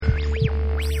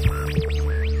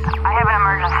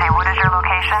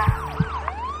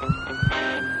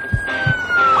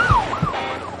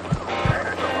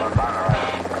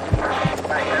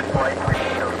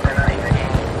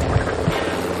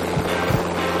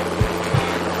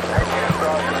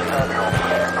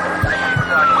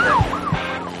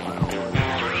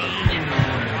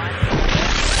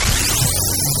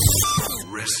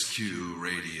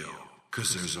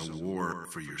Because there's a war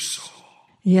for your soul.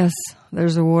 Yes,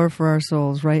 there's a war for our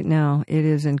souls right now. It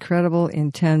is incredible,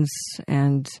 intense,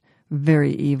 and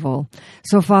very evil.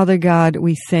 So, Father God,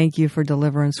 we thank you for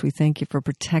deliverance. We thank you for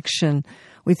protection.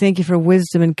 We thank you for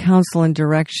wisdom and counsel and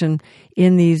direction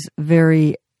in these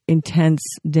very intense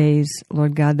days,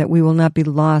 Lord God, that we will not be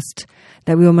lost,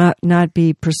 that we will not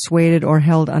be persuaded or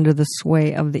held under the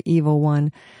sway of the evil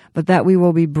one, but that we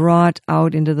will be brought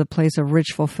out into the place of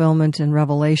rich fulfillment and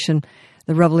revelation,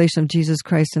 the revelation of Jesus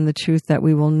Christ and the truth, that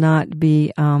we will not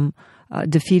be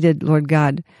defeated, Lord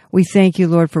God. We thank you,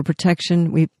 Lord, for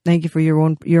protection. We thank you for your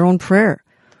own prayer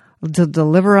to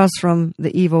deliver us from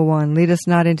the evil one. Lead us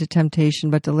not into temptation,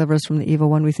 but deliver us from the evil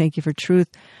one. We thank you for truth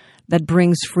that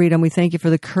brings freedom. We thank you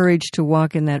for the courage to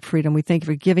walk in that freedom. We thank you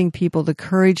for giving people the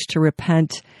courage to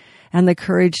repent and the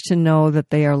courage to know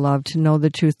that they are loved, to know the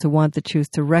truth, to want the truth,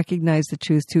 to recognize the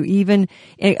truth, to even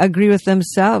agree with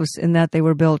themselves in that they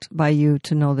were built by you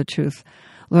to know the truth.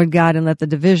 Lord God, and let the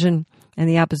division and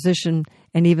the opposition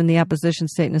and even the opposition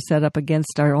Satan has set up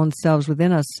against our own selves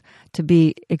within us to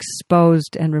be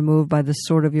exposed and removed by the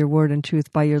sword of your word and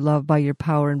truth, by your love, by your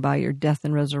power, and by your death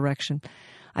and resurrection.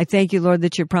 I thank you, Lord,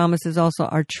 that your promises also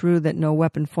are true, that no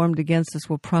weapon formed against us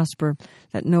will prosper,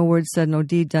 that no word said, no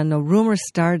deed done, no rumor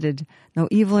started, no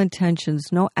evil intentions,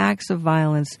 no acts of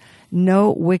violence,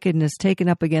 no wickedness taken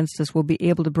up against us will be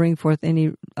able to bring forth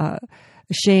any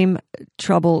shame,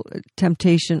 trouble,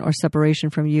 temptation, or separation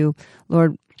from you.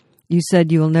 Lord, you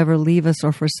said you will never leave us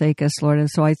or forsake us, Lord, and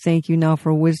so I thank you now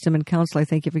for wisdom and counsel. I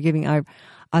thank you for giving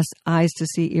us eyes to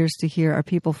see, ears to hear, our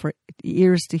people for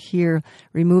ears to hear.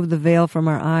 Remove the veil from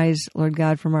our eyes, Lord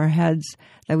God, from our heads,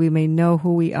 that we may know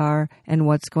who we are and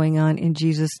what's going on. In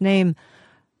Jesus' name,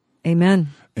 amen.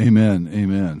 Amen,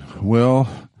 amen. Well,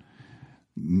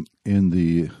 in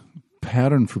the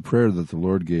pattern for prayer that the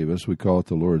Lord gave us, we call it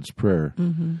the Lord's Prayer.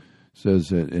 Mm-hmm. It says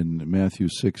that in Matthew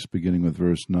 6, beginning with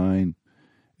verse 9,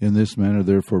 in this manner,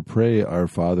 therefore, pray, Our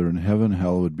Father in heaven,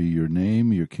 hallowed be your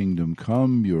name, your kingdom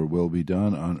come, your will be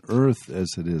done on earth as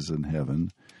it is in heaven.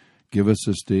 Give us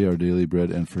this day our daily bread,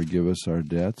 and forgive us our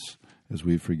debts as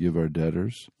we forgive our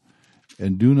debtors.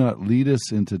 And do not lead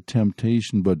us into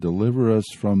temptation, but deliver us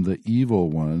from the evil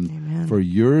one. Amen. For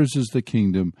yours is the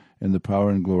kingdom and the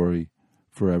power and glory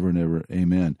forever and ever.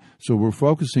 Amen. So we're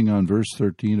focusing on verse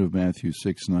 13 of Matthew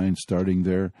 6:9, starting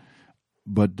there.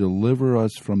 But deliver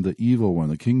us from the evil one.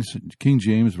 The King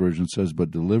James Version says, but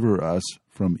deliver us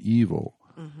from evil.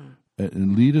 Mm-hmm.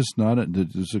 And lead us not,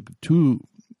 there's two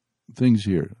things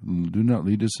here. Do not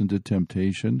lead us into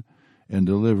temptation, and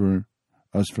deliver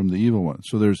us from the evil one.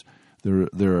 So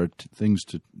there are things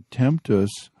to tempt us,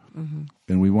 mm-hmm.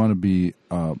 and we want to be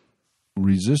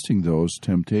resisting those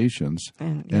temptations,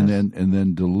 and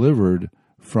then delivered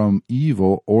from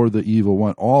evil or the evil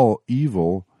one. All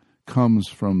evil comes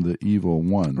from the evil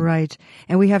one. Right.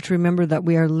 And we have to remember that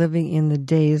we are living in the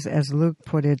days, as Luke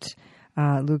put it,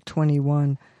 Luke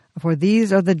 21, for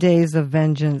these are the days of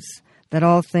vengeance, that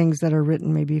all things that are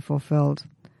written may be fulfilled.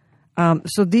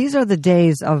 So these are the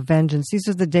days of vengeance. These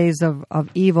are the days of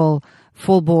evil,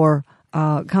 full bore,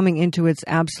 coming into its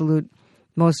absolute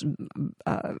most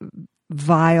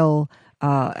vile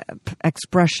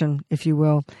expression, if you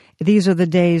will. These are the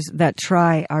days that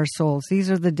try our souls.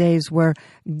 These are the days where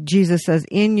Jesus says,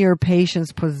 in your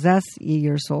patience possess ye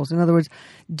your souls. In other words,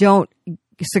 don't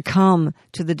succumb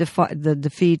to the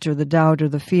defeat or the doubt or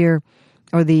the fear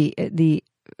or the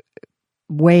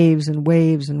waves and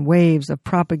waves and waves of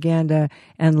propaganda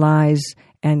and lies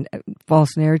and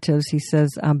false narratives. He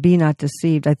says, be not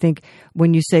deceived. I think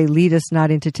when you say lead us not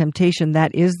into temptation,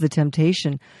 that is the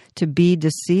temptation, to be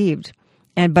deceived.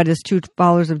 But as true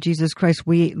followers of Jesus Christ,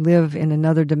 we live in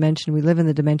another dimension. We live in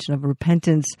the dimension of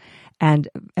repentance and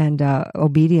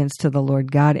obedience to the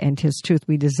Lord God and His truth.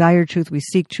 We desire truth. We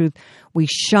seek truth. We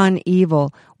shun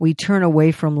evil. We turn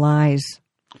away from lies.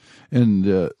 And,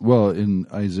 in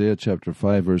Isaiah chapter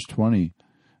 5, verse 20,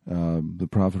 the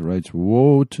prophet writes,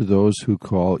 woe to those who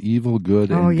call evil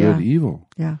good and good evil,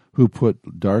 who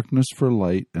put darkness for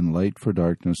light and light for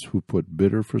darkness, who put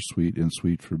bitter for sweet and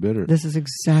sweet for bitter. This is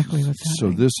exactly what's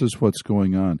happening. So this is what's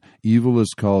going on. Evil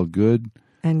is called good,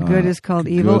 And good is called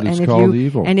evil. Good is and if called you,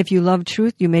 evil. And if you love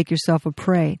truth, you make yourself a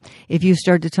prey. If you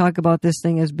start to talk about this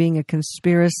thing as being a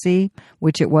conspiracy,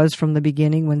 which it was from the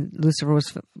beginning when Lucifer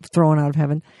was thrown out of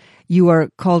heaven, you are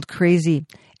called crazy.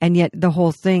 And yet the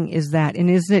whole thing is that. And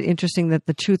isn't it interesting that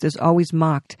the truth is always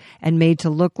mocked and made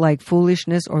to look like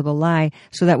foolishness or the lie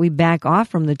so that we back off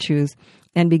from the truth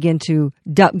and begin to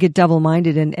get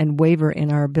double-minded and waver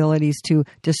in our abilities to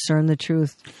discern the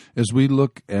truth. As we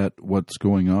look at what's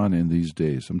going on in these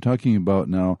days, I'm talking about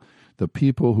now the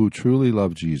people who truly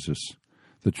love Jesus,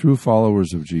 the true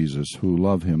followers of Jesus who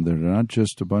love him. They're not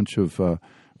just a bunch of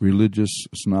religious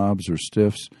snobs or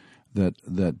stiffs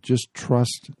that just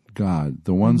trust God,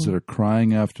 the ones that are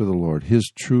crying after the Lord, his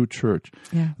true church.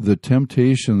 Yeah. The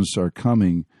temptations are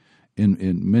coming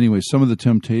in many ways. Some of the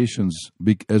temptations,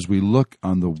 as we look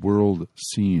on the world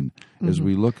scene, as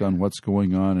we look on what's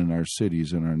going on in our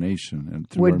cities and our nation and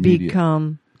through our media,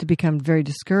 become very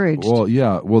discouraged. Well,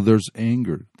 yeah. Well, there's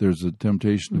anger. There's a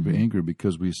temptation of anger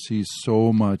because we see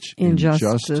so much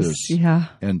injustice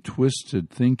and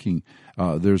twisted thinking.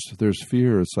 There's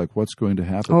fear. It's like, what's going to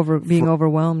happen? Being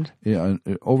overwhelmed. Yeah,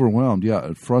 overwhelmed.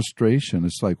 Yeah, frustration.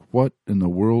 It's like, what in the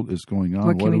world is going on?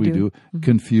 What do we do?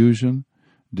 Confusion,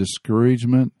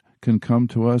 discouragement can come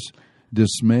to us.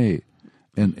 Dismay,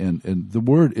 and the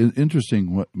word is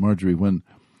interesting. Marjorie, when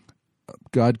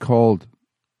God called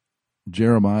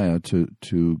Jeremiah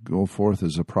to go forth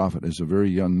as a prophet, as a very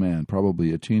young man,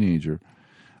 probably a teenager,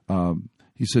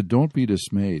 he said, "Don't be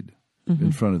dismayed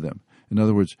in front of them." In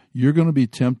other words, you're going to be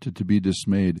tempted to be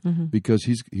dismayed because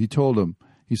he told him,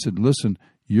 he said, "Listen,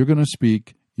 you're going to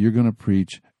speak, you're going to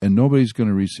preach, and nobody's going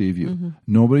to receive you.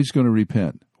 Nobody's going to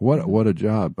repent." What a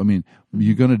job! I mean,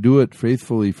 you're going to do it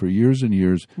faithfully for years and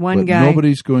years, but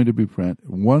nobody's going to repent.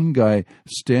 One guy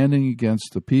standing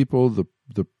against the people, the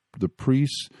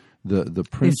priests, the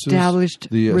princes,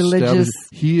 the religious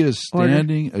he is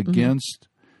standing against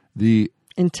the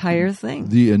entire thing,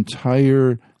 the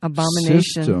entire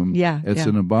abomination. System. It's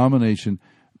an abomination,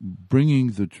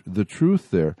 bringing the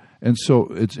truth there. And so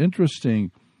it's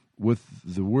interesting with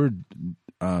the word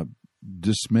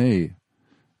dismay,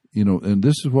 and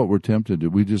this is what we're tempted to.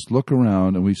 We just look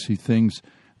around and we see things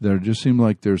that just seem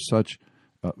like there's such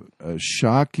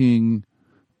shocking,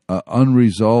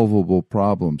 unresolvable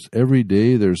problems. Every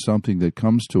day there's something that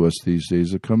comes to us these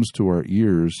days, that comes to our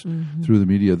ears through the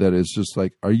media that is just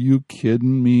like, are you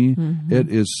kidding me? It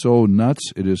is so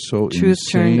nuts. It is so truth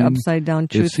insane. Turned upside down,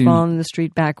 truth falling in the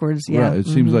street backwards. Yeah, it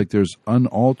seems like there's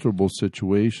unalterable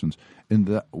situations.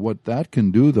 And what that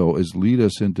can do, though, is lead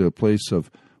us into a place of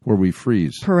where we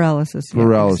freeze. Paralysis.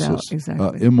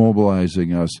 Exactly.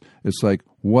 Immobilizing us. It's like,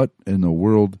 what in the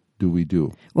world do we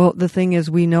do? Well, the thing is,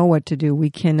 we know what to do.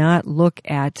 We cannot look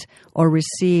at or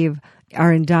receive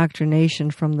our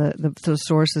indoctrination from the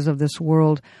sources of this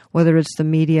world, whether it's the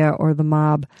media or the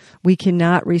mob. We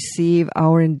cannot receive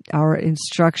our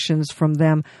instructions from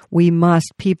them. We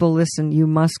must, people listen, you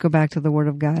must go back to the Word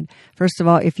of God. First of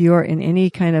all, if you're in any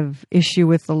kind of issue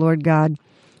with the Lord God,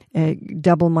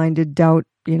 double-minded, doubt,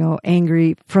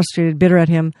 angry, frustrated, bitter at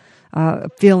Him,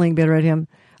 feeling bitter at Him,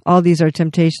 all these are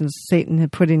temptations Satan has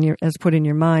put in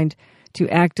your mind to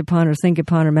act upon or think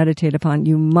upon or meditate upon.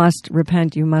 You must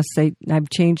repent. You must say, I've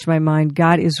changed my mind.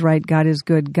 God is right. God is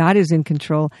good. God is in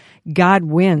control. God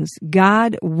wins.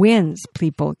 God wins,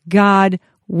 people. God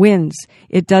wins.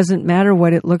 It doesn't matter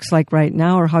what it looks like right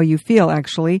now or how you feel,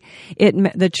 actually.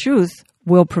 The truth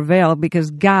will prevail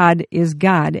because God is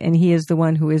God and He is the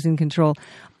one who is in control.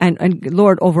 And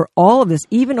Lord, over all of this,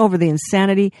 even over the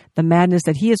insanity, the madness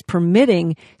that He is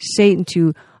permitting Satan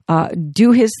to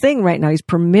do his thing right now. He's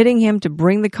permitting him to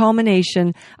bring the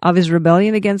culmination of his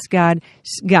rebellion against God.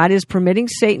 God is permitting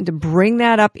Satan to bring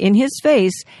that up in his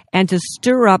face and to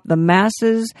stir up the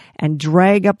masses and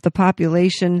drag up the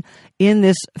population in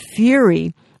this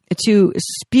fury to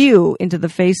spew into the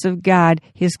face of God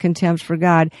his contempt for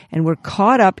God. And we're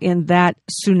caught up in that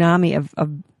tsunami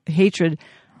of hatred,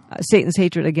 Satan's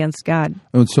hatred against God.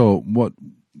 And so what,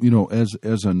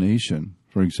 as a nation,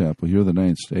 for example, here in the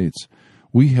United States,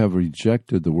 we have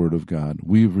rejected the Word of God.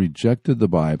 We've rejected the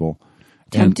Bible.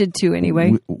 Tempted to,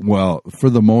 anyway. For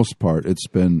the most part, it's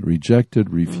been rejected,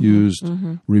 refused,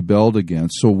 rebelled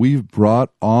against. So we've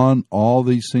brought on all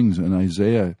these things. And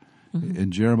Isaiah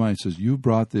and Jeremiah says, you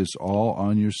brought this all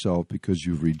on yourself because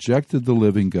you've rejected the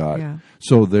living God. Yeah.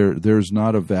 So there's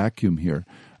not a vacuum here.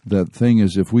 The thing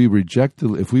is, if we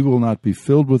will not be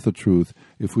filled with the truth,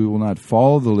 if we will not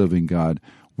follow the living God,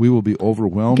 we will be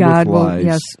overwhelmed with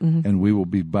lies, and we will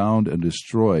be bound and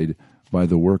destroyed by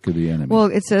the work of the enemy. Well,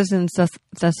 it says in 2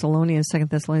 Thessalonians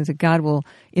that God will,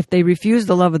 if they refuse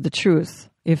the love of the truth,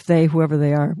 if they, whoever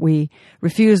they are, we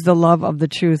refuse the love of the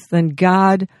truth, then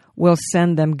God will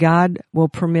send them. God will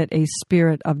permit a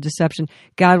spirit of deception.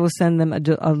 God will send them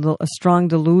a strong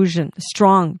delusion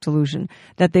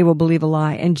that they will believe a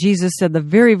lie. And Jesus said the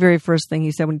very, very first thing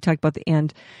he said when he talked about the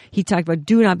end, he talked about,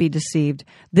 do not be deceived.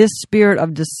 This spirit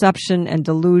of deception and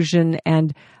delusion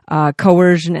and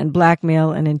coercion and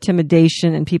blackmail and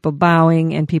intimidation and people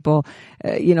bowing and people,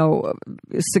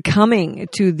 succumbing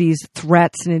to these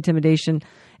threats and intimidation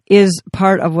is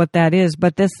part of what that is.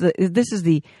 But this is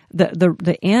the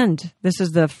end. This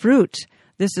is the fruit.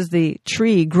 This is the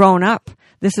tree grown up.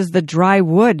 This is the dry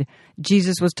wood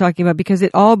Jesus was talking about, because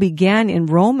it all began in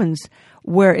Romans,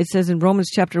 where it says in Romans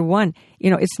chapter 1,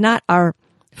 it's not our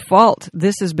fault.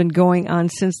 This has been going on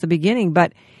since the beginning,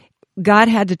 but God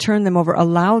had to turn them over,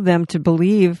 allow them to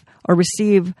believe or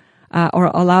receive or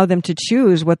allow them to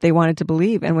choose what they wanted to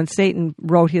believe. And when Satan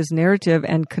wrote his narrative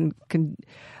and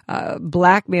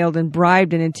blackmailed and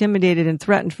bribed and intimidated and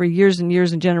threatened for years and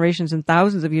years and generations and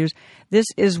thousands of years, this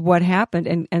is what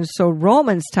happened. And so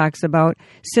Romans talks about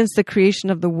since the creation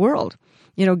of the world,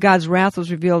 God's wrath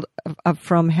was revealed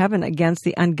from heaven against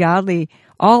the ungodly,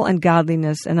 all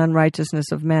ungodliness and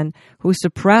unrighteousness of men who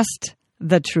suppressed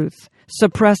the truth,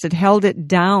 suppressed it, held it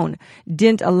down,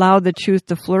 didn't allow the truth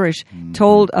to flourish,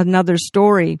 told another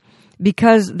story,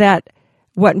 because that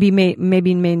what may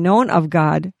be made known of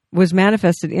God was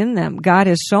manifested in them. God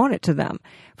has shown it to them.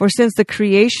 For since the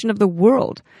creation of the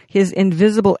world, his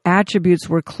invisible attributes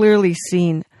were clearly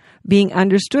seen, being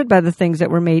understood by the things that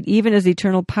were made, even as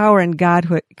eternal power and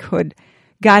Godhead,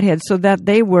 so that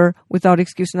they were without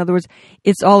excuse. In other words,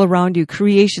 it's all around you.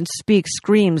 Creation speaks,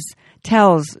 screams,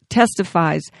 tells,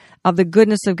 testifies of the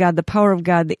goodness of God, the power of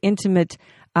God, the intimate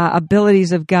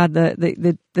abilities of God,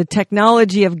 the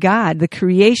technology of God, the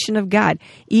creation of God,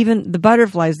 even the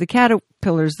butterflies, the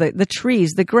caterpillars, the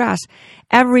trees, the grass,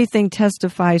 everything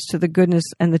testifies to the goodness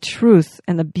and the truth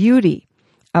and the beauty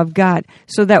of God,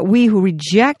 so that we who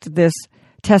reject this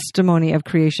testimony of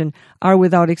creation are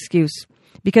without excuse.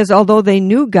 Because although they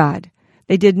knew God,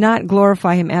 they did not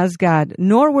glorify him as God,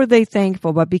 nor were they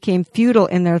thankful, but became futile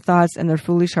in their thoughts, and their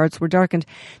foolish hearts were darkened.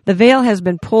 The veil has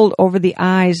been pulled over the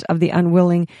eyes of the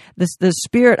unwilling. The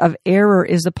spirit of error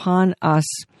is upon us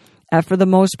for the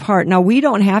most part. Now, we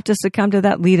don't have to succumb to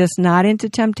that. Lead us not into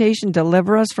temptation.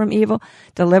 Deliver us from evil.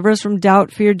 Deliver us from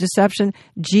doubt, fear, deception.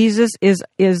 Jesus is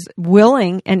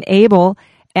willing and able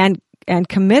and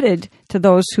committed to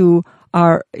those who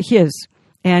are his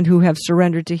and who have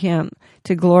surrendered to him,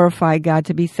 to glorify God,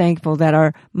 to be thankful that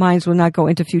our minds will not go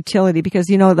into futility. Because,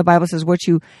 the Bible says what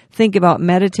you think about,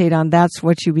 meditate on, that's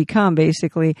what you become,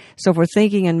 basically. So if we're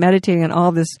thinking and meditating on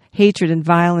all this hatred and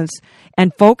violence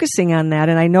and focusing on that,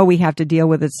 and I know we have to deal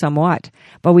with it somewhat,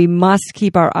 but we must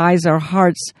keep our eyes, our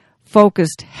hearts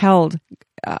focused, held,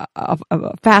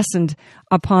 fastened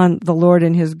upon the Lord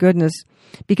and his goodness.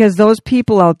 Because those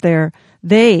people out there,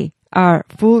 they are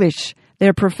foolish.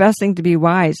 They're professing to be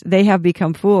wise. They have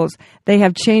become fools. They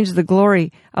have changed the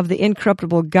glory of the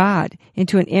incorruptible God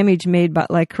into an image made by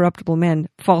like corruptible men,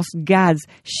 false gods,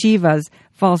 Shivas,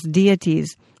 false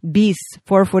deities, beasts,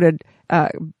 four-footed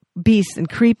beasts and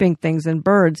creeping things and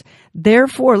birds.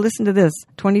 Therefore, listen to this,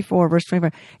 24, verse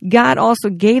 25. God also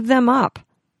gave them up,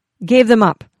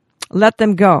 let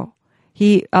them go.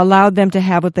 He allowed them to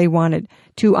have what they wanted,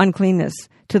 to uncleanness,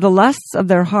 to the lusts of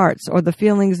their hearts, or the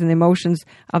feelings and emotions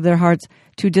of their hearts,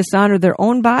 to dishonor their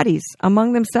own bodies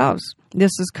among themselves.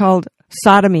 This is called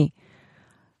sodomy.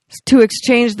 To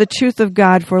exchange the truth of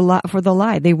God for the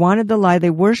lie. They wanted the lie. They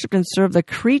worshipped and served the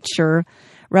creature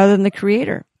rather than the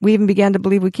Creator. We even began to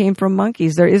believe we came from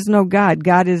monkeys. There is no God.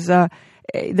 God is, there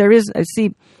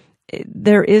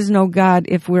is no God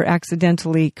if we're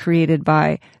accidentally created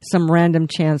by some random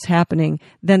chance happening.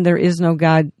 Then there is no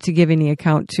God to give any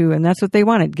account to. And that's what they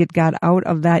wanted. Get God out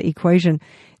of that equation.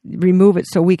 Remove it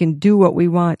so we can do what we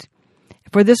want.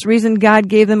 For this reason, God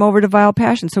gave them over to vile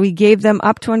passions. So he gave them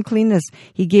up to uncleanness.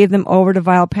 He gave them over to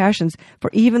vile passions. For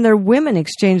even their women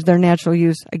exchanged their natural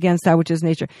use against that which is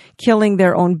nature, killing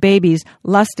their own babies,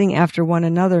 lusting after one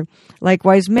another.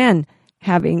 Likewise, men,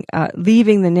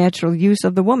 leaving the natural use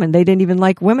of the woman. They didn't even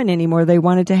like women anymore. They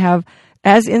wanted to have,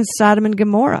 as in Sodom and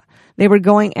Gomorrah, they were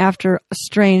going after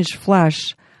strange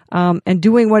flesh and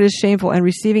doing what is shameful and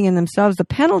receiving in themselves the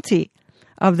penalty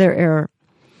of their error.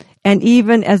 And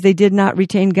even as they did not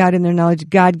retain God in their knowledge,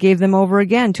 God gave them over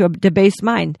again to a debased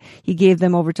mind. He gave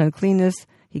them over to uncleanness.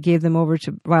 He gave them over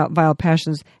to vile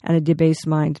passions and a debased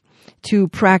mind, to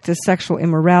practice sexual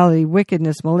immorality,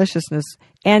 wickedness, maliciousness,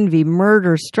 envy,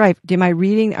 murder, strife. Am I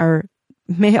reading our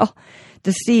male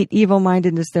deceit,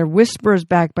 evil-mindedness. They're whisperers,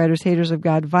 backbiters, haters of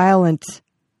God, violent,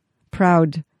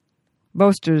 proud,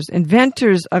 boasters,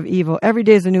 inventors of evil. Every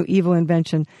day is a new evil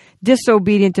invention.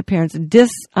 Disobedient to parents,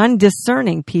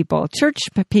 undiscerning people, church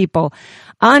people,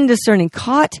 undiscerning,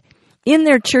 caught in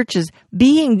their churches,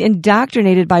 being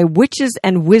indoctrinated by witches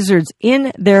and wizards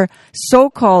in their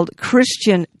so-called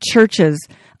Christian churches.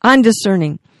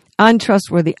 Undiscerning,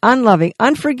 untrustworthy, unloving,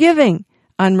 unforgiving,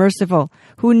 unmerciful,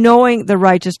 who knowing the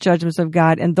righteous judgments of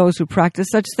God and those who practice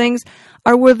such things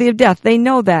are worthy of death. They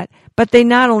know that, but they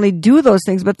not only do those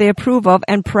things, but they approve of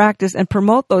and practice and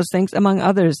promote those things among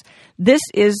others. This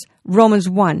is Romans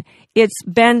 1. It's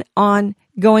been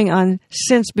going on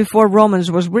since before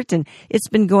Romans was written. It's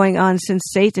been going on since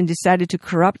Satan decided to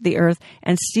corrupt the earth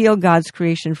and steal God's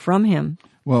creation from him.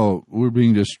 Well, we're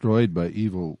being destroyed by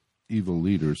evil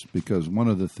leaders, because one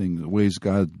of the ways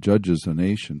God judges a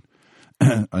nation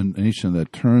that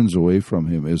turns away from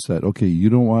him, is that, okay, you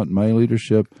don't want my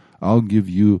leadership, I'll give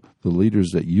you the leaders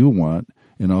that you want,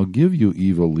 and I'll give you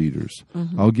evil leaders.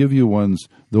 Mm-hmm. I'll give you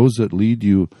those that lead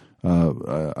you.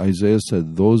 Isaiah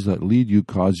said, those that lead you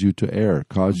cause you to err,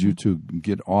 cause you to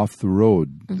get off the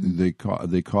road.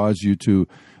 Mm-hmm. They cause you to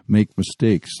make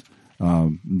mistakes.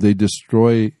 They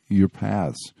destroy your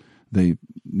paths.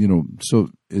 So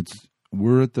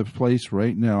we're at the place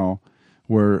right now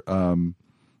where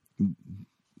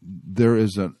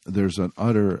there's an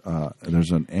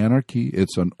anarchy.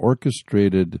 It's an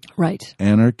orchestrated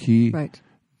anarchy,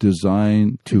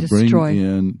 designed to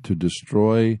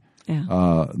destroy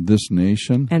this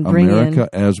nation, and America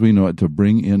as we know it, to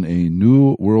bring in a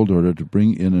new world order, to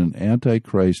bring in an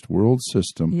antichrist world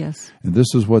system. Yes, and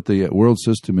this is what the world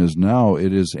system is now.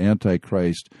 It is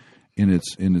antichrist in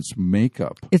its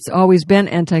makeup. It's always been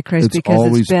antichrist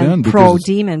because it's been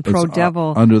pro-demon,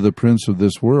 pro-devil. Under the prince of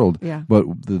this world. Yeah. But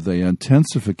the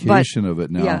intensification of it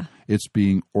now, it's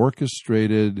being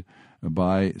orchestrated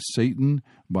by Satan,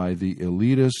 by the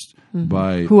elitists,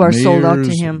 by who are mayors, sold out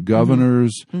to him,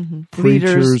 governors,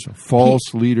 preachers,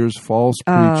 false leaders, false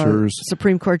preachers,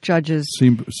 Supreme Court judges,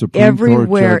 everywhere,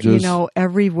 Court judges.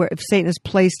 Everywhere. Satan has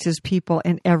placed his people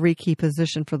in every key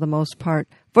position for the most part.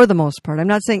 I'm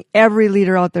not saying every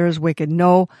leader out there is wicked.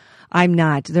 No, I'm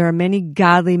not. There are many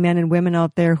godly men and women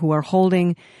out there who are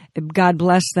holding, God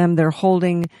bless them, they're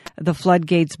holding the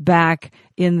floodgates back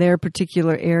in their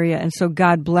particular area. And so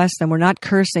God bless them. We're not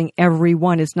cursing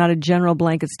everyone. It's not a general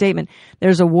blanket statement.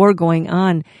 There's a war going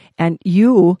on, and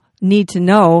you need to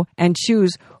know and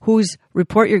choose whose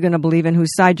report you're going to believe and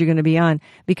whose side you're going to be on,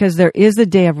 because there is a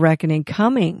day of reckoning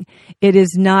coming. It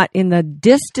is not in the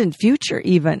distant future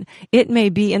even. It may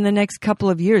be in the next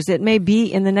couple of years. It may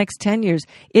be in the next 10 years.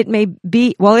 It may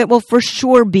be, it will for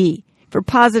sure be, for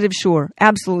positive sure,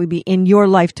 absolutely be in your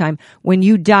lifetime. When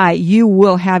you die, you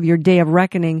will have your day of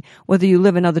reckoning, whether you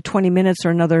live another 20 minutes or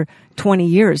another 20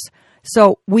 years.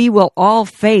 So we will all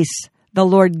face the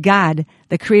Lord God,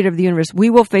 the creator of the universe. We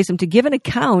will face him to give an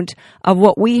account of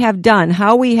what we have done,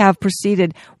 how we have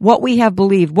proceeded, what we have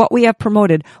believed, what we have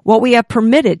promoted, what we have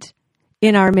permitted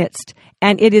in our midst.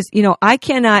 And it is, I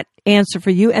cannot answer for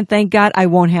you, and thank God I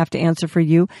won't have to answer for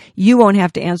you. You won't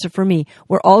have to answer for me.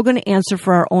 We're all going to answer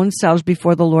for our own selves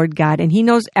before the Lord God. And he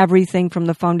knows everything from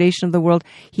the foundation of the world.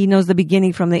 He knows the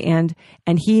beginning from the end.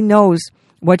 And he knows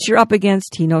what you're up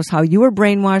against. He knows how you were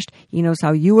brainwashed. He knows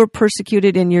how you were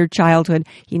persecuted in your childhood.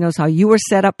 He knows how you were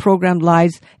set up, programmed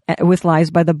with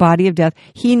lies by the body of death.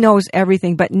 He knows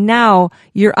everything. But now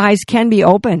your eyes can be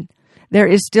open. There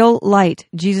is still light.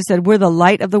 Jesus said, we're the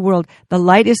light of the world. The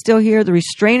light is still here. The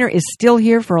restrainer is still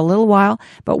here for a little while.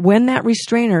 But when that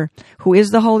restrainer, who is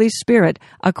the Holy Spirit,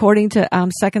 according to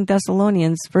 1st and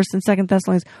 2nd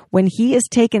Thessalonians, when he is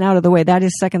taken out of the way, that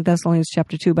is 2 Thessalonians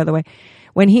chapter 2, by the way,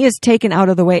 when he is taken out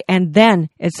of the way, and then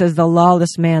it says the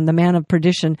lawless man, the man of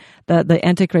perdition, the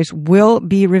Antichrist, will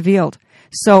be revealed.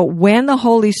 So when the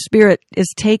Holy Spirit is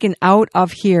taken out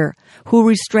of here, who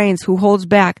restrains, who holds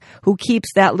back, who keeps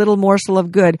that little morsel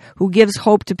of good, who gives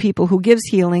hope to people, who gives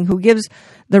healing, who gives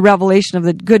the revelation of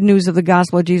the good news of the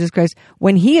gospel of Jesus Christ,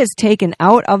 when he is taken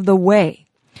out of the way,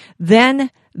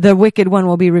 then the wicked one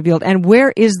will be revealed. And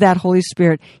where is that Holy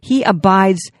Spirit? He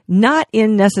abides not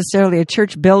in necessarily a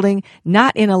church building,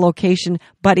 not in a location,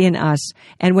 but in us.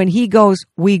 And when he goes,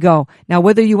 we go. Now,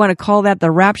 whether you want to call that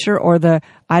the rapture or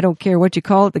I don't care what you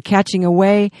call it, the catching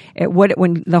away,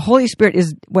 when the Holy Spirit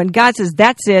when God says,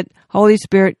 that's it, Holy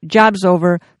Spirit, job's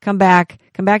over, come back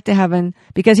to heaven,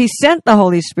 because he sent the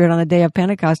Holy Spirit on the day of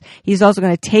Pentecost. He's also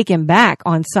going to take him back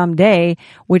on some day,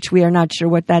 which we are not sure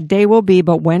what that day will be,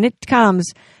 but when it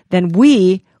comes, then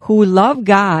we who love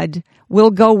God will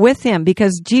go with him,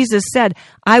 because Jesus said,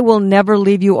 I will never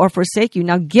leave you or forsake you.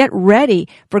 Now get ready,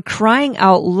 for crying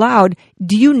out loud.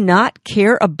 Do you not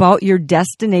care about your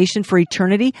destination for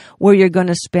eternity, where you're going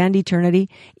to spend eternity?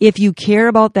 If you care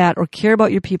about that, or care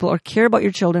about your people, or care about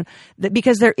your children,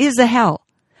 because there is a hell.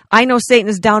 I know Satan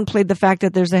has downplayed the fact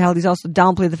that there's a hell. He's also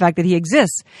downplayed the fact that he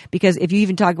exists. Because if you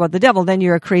even talk about the devil, then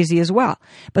you're a crazy as well.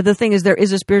 But the thing is, there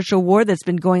is a spiritual war that's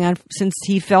been going on since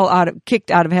he kicked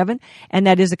out of heaven. And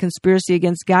that is a conspiracy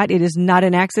against God. It is not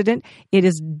an accident. It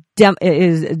is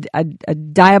a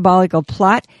diabolical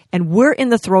plot. And we're in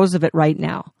the throes of it right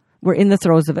now. We're in the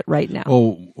throes of it right now.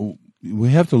 Oh,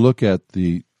 we have to look at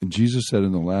Jesus said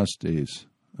in the last days,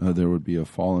 there would be a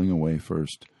falling away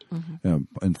first. Mm-hmm.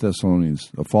 In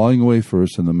Thessalonians, a falling away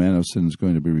first, and the man of sin is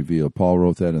going to be revealed. Paul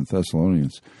wrote that in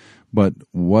Thessalonians. But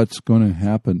what's going to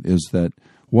happen is that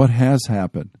what has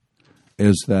happened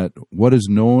is that what is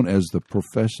known as the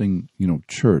professing,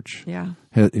 church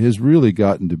has really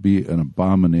gotten to be an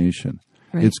abomination.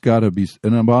 Right. It's got to be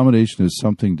an abomination is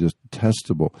something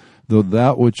detestable, though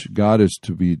that which God is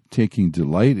to be taking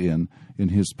delight in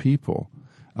His people.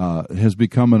 Has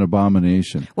become an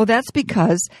abomination. Well, that's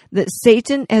because that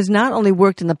Satan has not only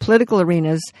worked in the political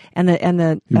arenas and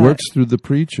the he works through the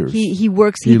preachers. He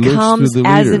comes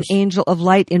as an angel of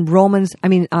light in Romans.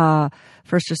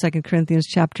 First or Second Corinthians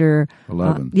chapter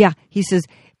 11. He says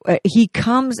he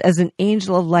comes as an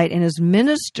angel of light, and his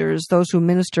ministers, those who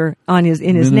minister in his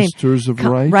name, ministers of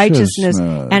righteousness.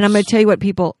 And I'm going to tell you what,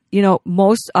 people.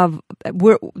 Most of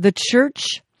the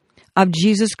Church of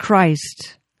Jesus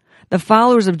Christ. The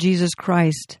followers of Jesus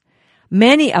Christ,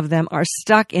 many of them are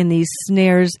stuck in these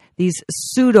snares, these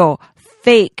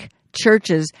pseudo-fake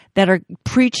churches that are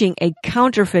preaching a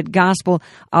counterfeit gospel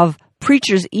of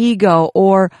preacher's ego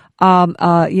or,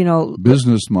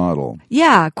 business model.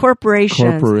 Yeah,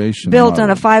 corporation built model. On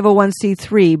a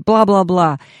 501c3, blah, blah,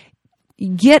 blah.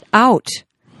 Get out.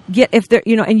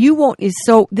 And you won't,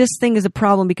 so this thing is a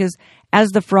problem because as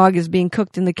the frog is being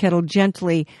cooked in the kettle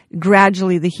gently,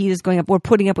 gradually the heat is going up. We're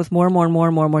putting up with more and more and more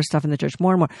and more and more stuff in the church.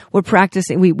 More and more. We're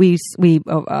practicing. We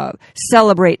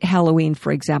celebrate Halloween,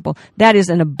 for example. That is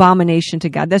an abomination to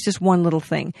God. That's just one little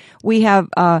thing. We have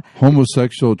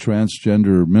homosexual,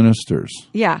 transgender ministers.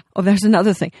 Yeah. Oh, there's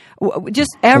another thing.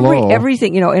 Just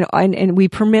everything. And we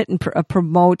permit and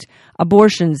promote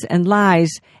abortions and lies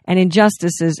and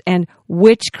injustices and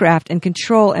witchcraft and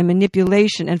control and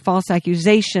manipulation and false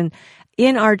accusation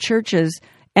in our churches.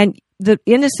 And the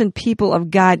innocent people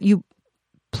of God, you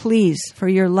please, for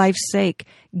your life's sake,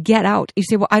 get out. You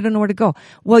say, well, I don't know where to go.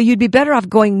 Well, you'd be better off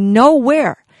going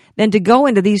nowhere than to go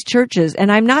into these churches.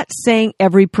 And I'm not saying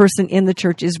every person in the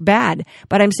church is bad,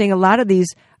 but I'm saying a lot of these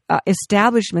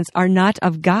establishments are not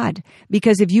of God.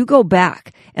 Because if you go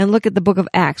back and look at the book of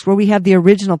Acts, where we have the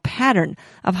original pattern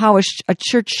of how a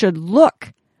church should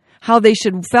look, how they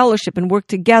should fellowship and work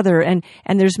together, and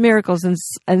there's miracles and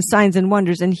signs and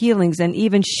wonders and healings and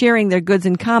even sharing their goods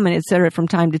in common, etc., from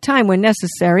time to time when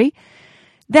necessary.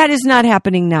 That is not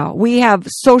happening now. We have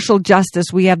social justice.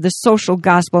 We have the social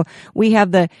gospel. We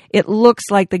have it looks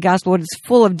like the gospel, but it's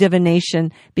full of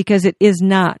divination because it is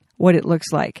not what it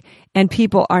looks like. And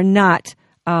people are not,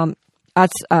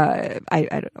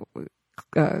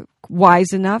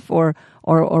 wise enough or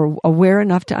aware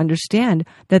enough to understand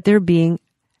that they're being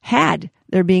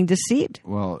they're being deceived.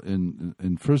 Well, in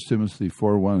 1 Timothy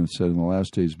 4:1, it said, in the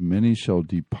last days, many shall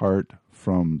depart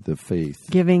from the faith,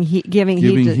 giving heed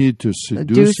to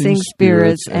seducing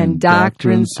spirits and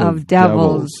doctrines of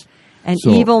devils. And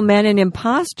evil men and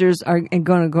imposters are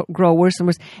going to grow worse and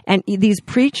worse. And these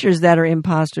preachers that are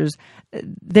imposters,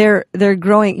 they're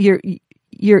growing.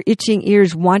 Your itching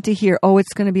ears want to hear, oh,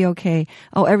 it's going to be okay.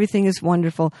 Oh, everything is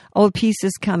wonderful. Oh, peace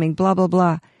is coming, blah, blah,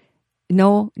 blah.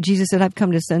 No, Jesus said, I've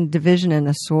come to send division and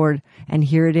a sword. And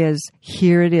here it is.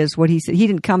 Here it is what he said. He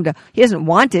doesn't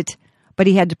want it, but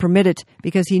he had to permit it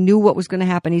because he knew what was going to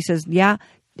happen. He says, yeah,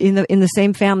 in the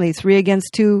same family, 3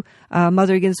 against 2,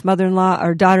 mother against mother-in-law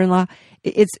or daughter-in-law.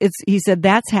 He said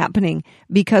that's happening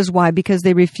because why? Because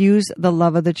they refuse the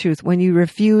love of the truth. When you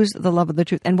refuse the love of the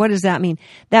truth, and what does that mean?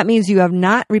 That means you have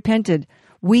not repented.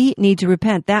 We need to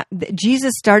repent.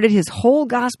 Jesus started his whole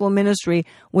gospel ministry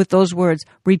with those words: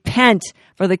 repent,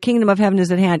 for the kingdom of heaven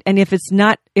is at hand. And if it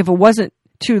wasn't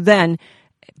true then,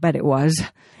 but it was,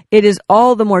 it is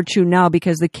all the more true now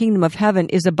because the kingdom of heaven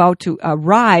is about to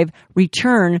arrive,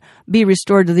 return, be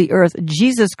restored to the earth.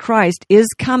 Jesus Christ is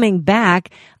coming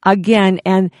back again,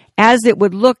 and as it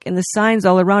would look in the signs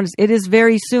all around us, it is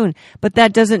very soon. But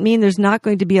that doesn't mean there's not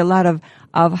going to be a lot of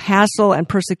hassle and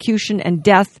persecution and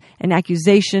death and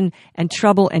accusation and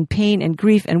trouble and pain and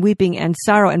grief and weeping and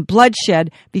sorrow and bloodshed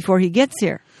before he gets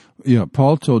here. Yeah,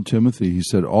 Paul told Timothy, he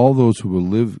said, all those who will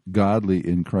live godly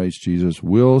in Christ Jesus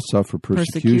will suffer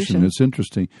persecution. It's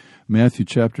interesting. Matthew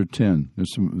chapter 10,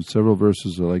 there's several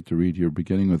verses I like to read here,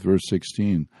 beginning with verse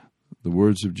 16. The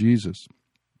words of Jesus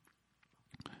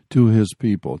to his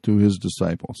people, to his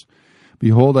disciples.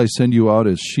 Behold, I send you out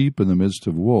as sheep in the midst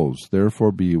of wolves.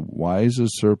 Therefore be wise as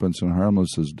serpents and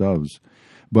harmless as doves.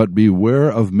 But beware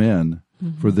of men,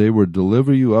 for they will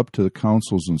deliver you up to the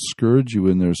councils and scourge you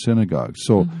in their synagogues.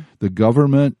 So the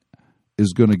government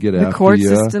is going to get after court you,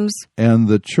 systems. And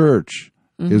the church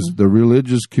is the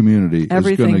religious community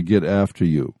is going to get after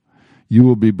you. You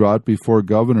will be brought before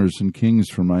governors and kings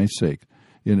for my sake.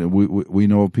 You know, we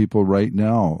know of people right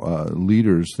now,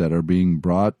 leaders that are being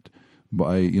brought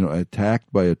by,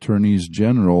 attacked by attorneys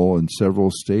general in several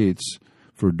states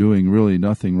for doing really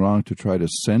nothing wrong to try to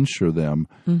censure them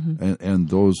and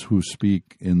those who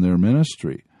speak in their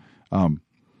ministry.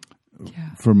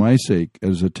 For my sake,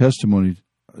 as a testimony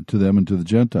to them and to the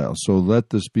Gentiles. So let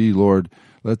this be, Lord,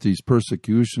 let these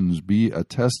persecutions be a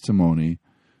testimony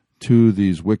to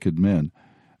these wicked men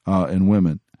and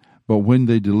women. But when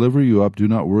they deliver you up, do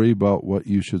not worry about what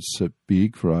you should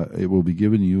speak, for it will be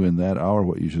given you in that hour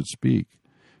what you should speak.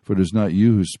 For it is not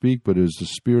you who speak, but it is the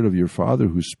Spirit of your Father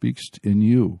who speaks in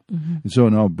you. And so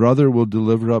now brother will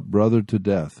deliver up brother to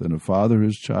death, and a father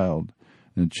his child,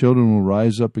 and children will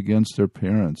rise up against their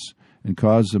parents and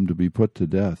cause them to be put to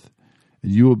death.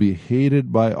 And you will be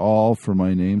hated by all for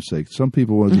my name's sake. Some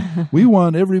people want we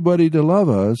want everybody to love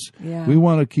us. Yeah. We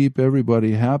want to keep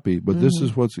everybody happy. But this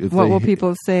is what will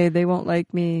people say? They won't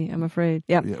like me, I'm afraid.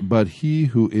 Yep. Yeah, but he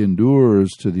who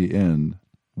endures to the end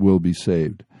will be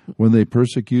saved. When they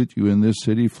persecute you in this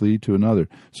city, flee to another.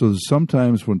 So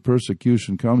sometimes when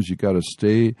persecution comes, you got to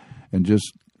stay and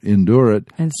just endure it.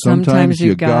 And sometimes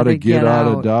you got to get out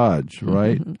of Dodge,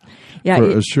 right? Yeah. For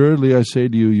assuredly I say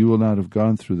to you, you will not have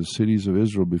gone through the cities of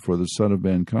Israel before the Son of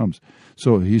Man comes.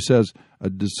 So he says, a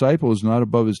disciple is not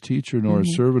above his teacher, nor a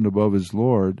servant above his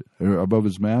Lord, or above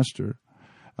his master.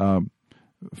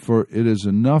 For it is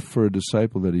enough for a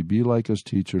disciple that he be like his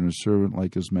teacher and a servant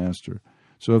like his master.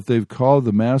 So if they've called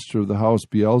the master of the house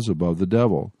Beelzebub, the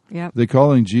devil, they're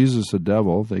calling Jesus a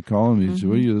devil. They call him,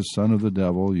 you're the son of the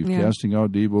devil. You're casting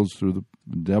out devils through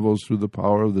the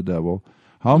power of the devil.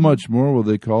 How much more will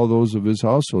they call those of his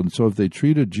household? And so if they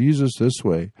treated Jesus this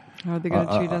way, how are they going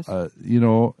to treat us?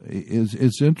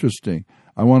 It's interesting.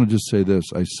 I want to just say this.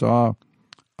 I saw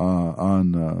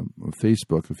on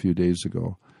Facebook a few days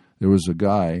ago, there was a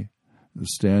guy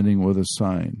standing with a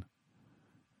sign,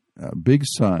 a big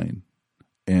sign,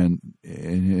 and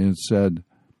it said,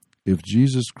 if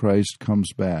Jesus Christ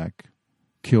comes back,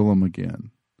 kill him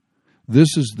again.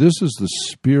 This is the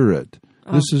spirit.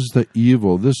 This is the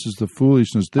evil. This is the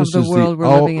foolishness. This is the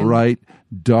outright,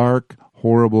 dark,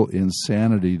 horrible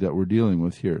insanity that we're dealing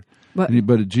with here.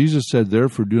 But Jesus said,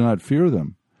 therefore, do not fear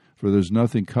them. For there's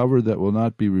nothing covered that will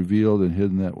not be revealed and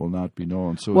hidden that will not be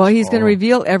known. So he's going to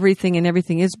reveal everything, and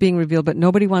everything is being revealed, but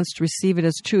nobody wants to receive it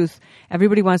as truth.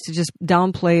 Everybody wants to just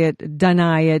downplay it,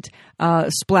 deny it,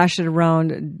 splash it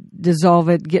around, dissolve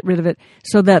it, get rid of it,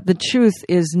 so that the truth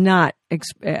is not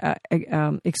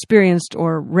experienced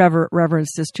or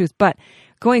reverenced as truth. But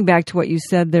going back to what you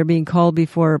said, they're being called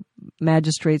before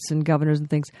magistrates and governors and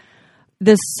things.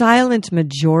 The silent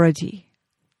majority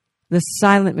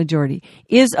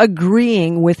is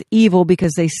agreeing with evil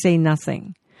because they say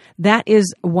nothing. That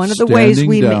is one of the ways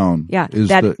we down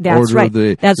that's right.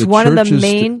 That's one of the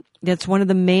main. That's one of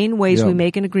the main ways we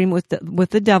make an agreement with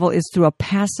the devil is through a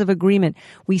passive agreement.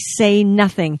 We say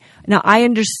nothing. Now I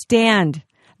understand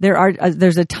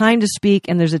there's a time to speak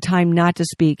and there's a time not to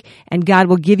speak, and God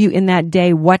will give you in that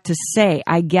day what to say.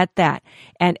 I get that,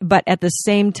 but at the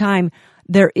same time,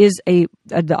 there is a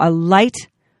light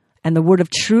and the word of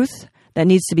truth that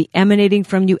needs to be emanating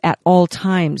from you at all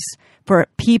times for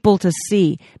people to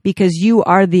see, because we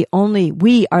are the only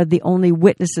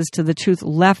witnesses to the truth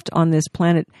left on this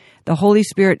planet. The Holy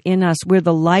Spirit in us, we're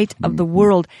the light of the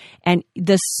world, and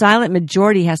the silent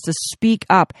majority has to speak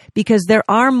up, because there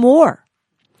are more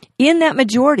in that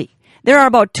majority. There are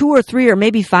about 2 or 3 or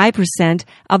maybe 5%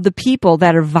 of the people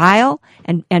that are vile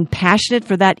and passionate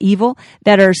for that evil,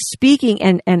 that are speaking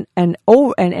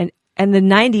and the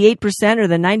 98% or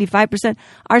the 95%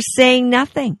 are saying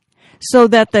nothing, so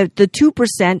that the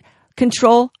 2%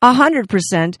 control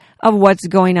 100% of what's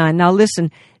going on. Now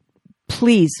listen,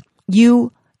 please,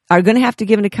 you are going to have to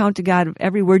give an account to God of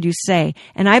every word you say.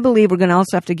 And I believe we're going to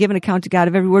also have to give an account to God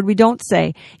of every word we don't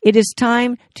say. It is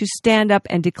time to stand up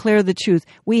and declare the truth.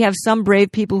 We have some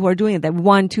brave people who are doing it, that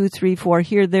 1, 2, 3, 4,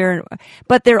 here, there,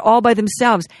 but they're all by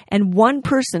themselves. And one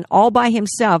person all by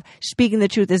himself speaking the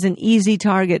truth is an easy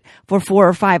target for 4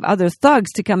 or 5 other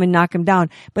thugs to come and knock him down.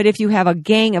 But if you have a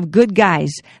gang of good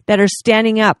guys that are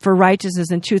standing up for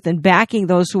righteousness and truth and backing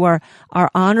those who are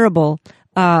honorable,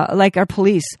 like our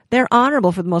police, they're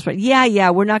honorable for the most part.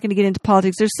 Yeah, we're not going to get into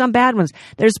politics. There's some bad ones.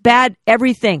 There's bad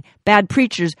everything. Bad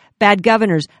preachers, bad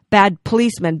governors, bad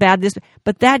policemen, bad this.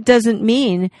 But that doesn't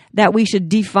mean that we should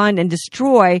defund and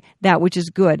destroy that which is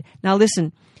good. Now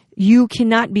listen, you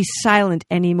cannot be silent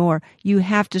anymore. You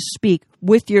have to speak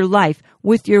with your life,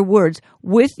 with your words,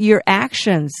 with your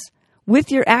actions.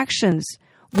 With your actions.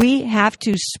 We have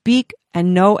to speak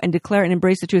and know and declare and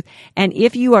embrace the truth. And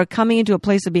if you are coming into a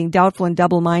place of being doubtful and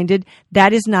double-minded,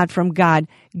 that is not from God.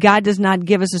 God does not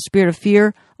give us a spirit of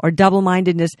fear or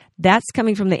double-mindedness. That's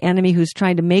coming from the enemy who's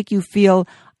trying to make you feel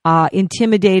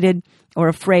intimidated or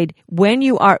afraid. When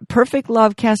you are perfect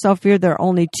love casts out fear, there are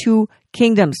only 2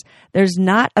 kingdoms. There's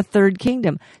not a third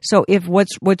kingdom. So if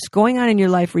what's going on in your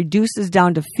life reduces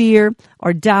down to fear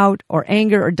or doubt or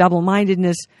anger or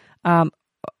double-mindedness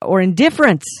or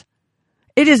indifference,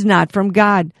 it is not from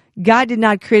God. God did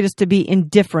not create us to be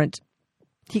indifferent.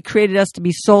 He created us to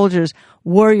be soldiers,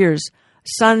 warriors,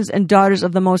 sons and daughters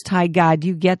of the Most High God. Do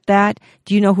you get that?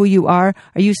 Do you know who you are?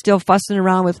 Are you still fussing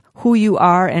around with who you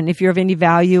are and if you're of any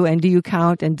value and do you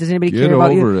count and does anybody care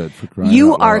about you? Get over it, for crying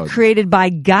You out are loud. created by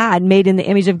God, made in the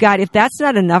image of God. If that's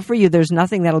not enough for you, there's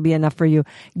nothing that'll be enough for you.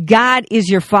 God is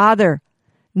your Father.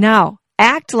 Now,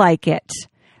 act like it.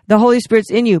 The Holy Spirit's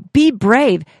in you. Be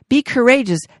brave. Be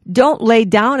courageous. Don't lay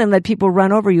down and let people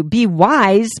run over you. Be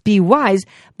wise,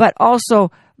 but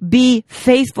also be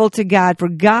faithful to God, for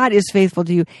God is faithful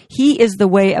to you. He is the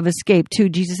way of escape, too.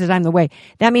 Jesus says, I'm the way.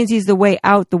 That means He's the way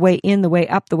out, the way in, the way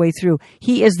up, the way through.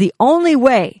 He is the only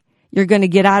way you're going to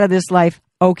get out of this life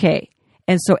okay.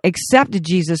 And so accept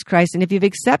Jesus Christ. And if you've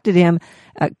accepted Him,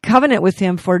 covenant with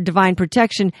Him for divine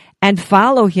protection and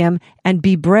follow Him and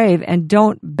be brave and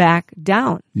don't back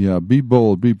down. Yeah, be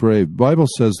bold, be brave. Bible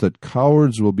says that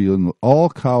cowards will be all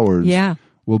cowards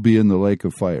will be in the lake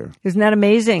of fire. Isn't that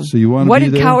amazing? So you want to what be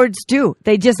did there? Cowards do?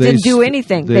 They just didn't do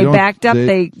anything. They backed up.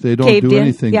 They don't caved do in.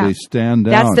 anything. Yeah. They stand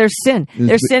down. That's their sin.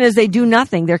 Their sin is they do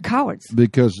nothing. They're cowards.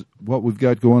 Because what we've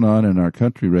got going on in our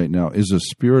country right now is a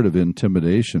spirit of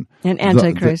intimidation. And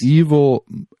Antichrist. The evil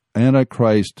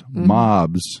Antichrist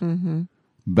mobs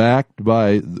backed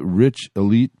by rich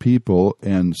elite people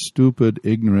and stupid,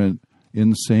 ignorant,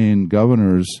 insane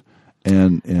governors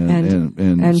and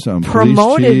some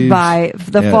promoted police chiefs by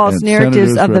the false and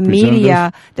narratives senators, of the media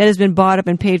representatives. that has been bought up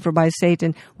and paid for by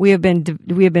Satan. We have been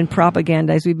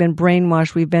propagandized. We've been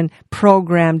brainwashed. We've been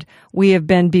programmed. We have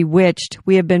been bewitched.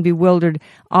 We have been bewildered.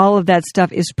 All of that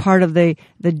stuff is part of the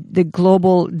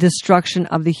global destruction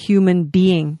of the human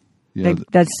being. Yeah,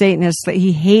 that Satan has.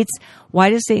 He hates. Why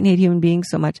does Satan hate human beings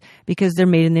so much? Because they're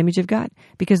made in the image of God.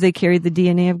 Because they carry the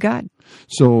DNA of God.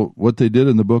 So what they did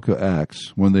in the book of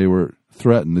Acts, when they were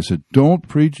threatened, they said, "Don't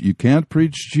preach. You can't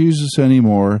preach Jesus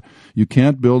anymore. You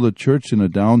can't build a church in a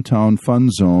downtown fun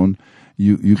zone.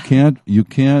 You can't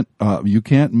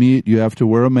meet. You have to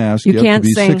wear a mask. You have can't to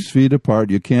be sing. 6 feet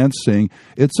apart. You can't sing.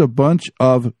 It's a bunch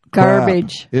of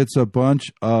Garbage. crap. It's a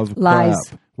bunch of Lies.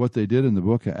 crap." What they did in the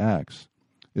book of Acts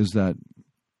is that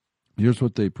here's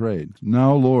what they prayed.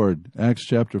 Now, Lord, Acts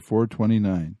chapter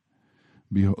 4:29.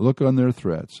 Look on their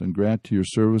threats and grant to your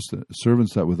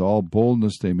servants that with all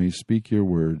boldness they may speak your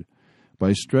word,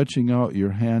 by stretching out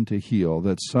your hand to heal,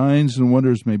 that signs and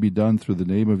wonders may be done through the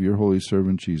name of your holy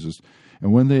servant Jesus.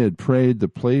 And when they had prayed, the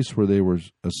place where they were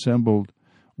assembled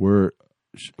was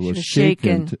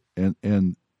shaken,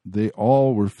 and they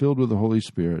all were filled with the Holy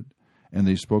Spirit, and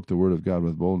they spoke the word of God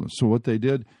with boldness. So what they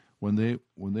did when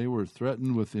they were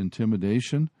threatened with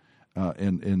intimidation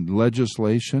and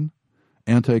legislation,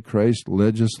 Antichrist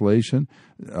legislation,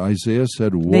 Isaiah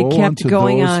said, They "Woe kept unto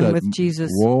going those on that with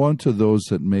Jesus. woe unto those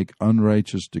that make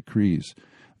unrighteous decrees."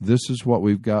 This is what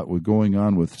we've got going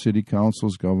on with city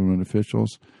councils, government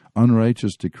officials,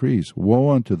 unrighteous decrees. Woe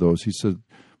unto those. He said,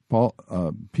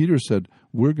 Peter said,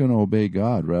 we're going to obey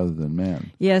God rather than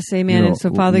man. Yes, amen. And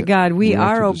so, Father God, we have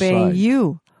are to obeying decide.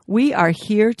 you. We are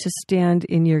here to stand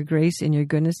in your grace, in your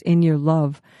goodness, in your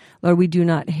love. Lord, we do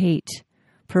not hate.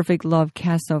 Perfect love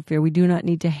casts out fear. We do not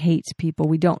need to hate people.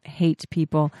 We don't hate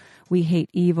people. We hate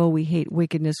evil. We hate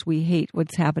wickedness. We hate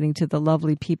what's happening to the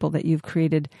lovely people that you've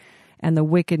created, and the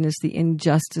wickedness, the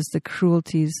injustice, the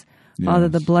cruelties. Father,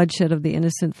 the Yes. bloodshed of the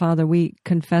innocent. Father, we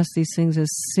confess these things as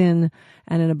sin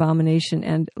and an abomination.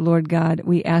 And Lord God,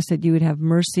 we ask that you would have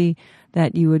mercy,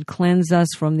 that you would cleanse us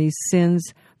from these sins,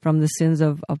 from the sins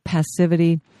of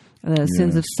passivity, the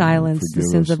sins of Yes, Lord. silence, the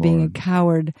Forgive sins us, of being Lord. a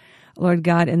coward, Lord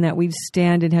God, and that we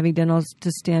stand and having done all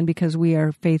to stand because we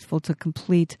are faithful to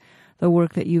complete the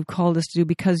work that you've called us to do,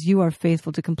 because you are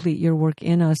faithful to complete your work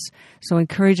in us. So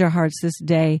encourage our hearts this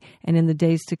day and in the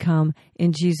days to come.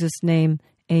 In Jesus' name,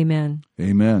 amen.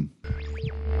 Amen. I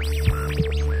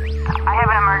have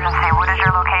an emergency. What is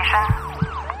your location?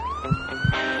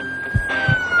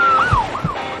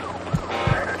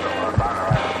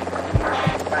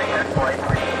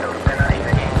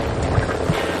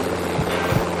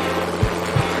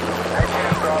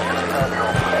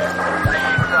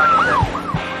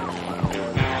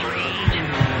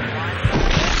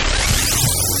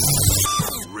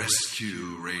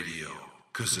 Rescue Radio,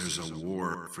 because there's a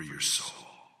war for your soul.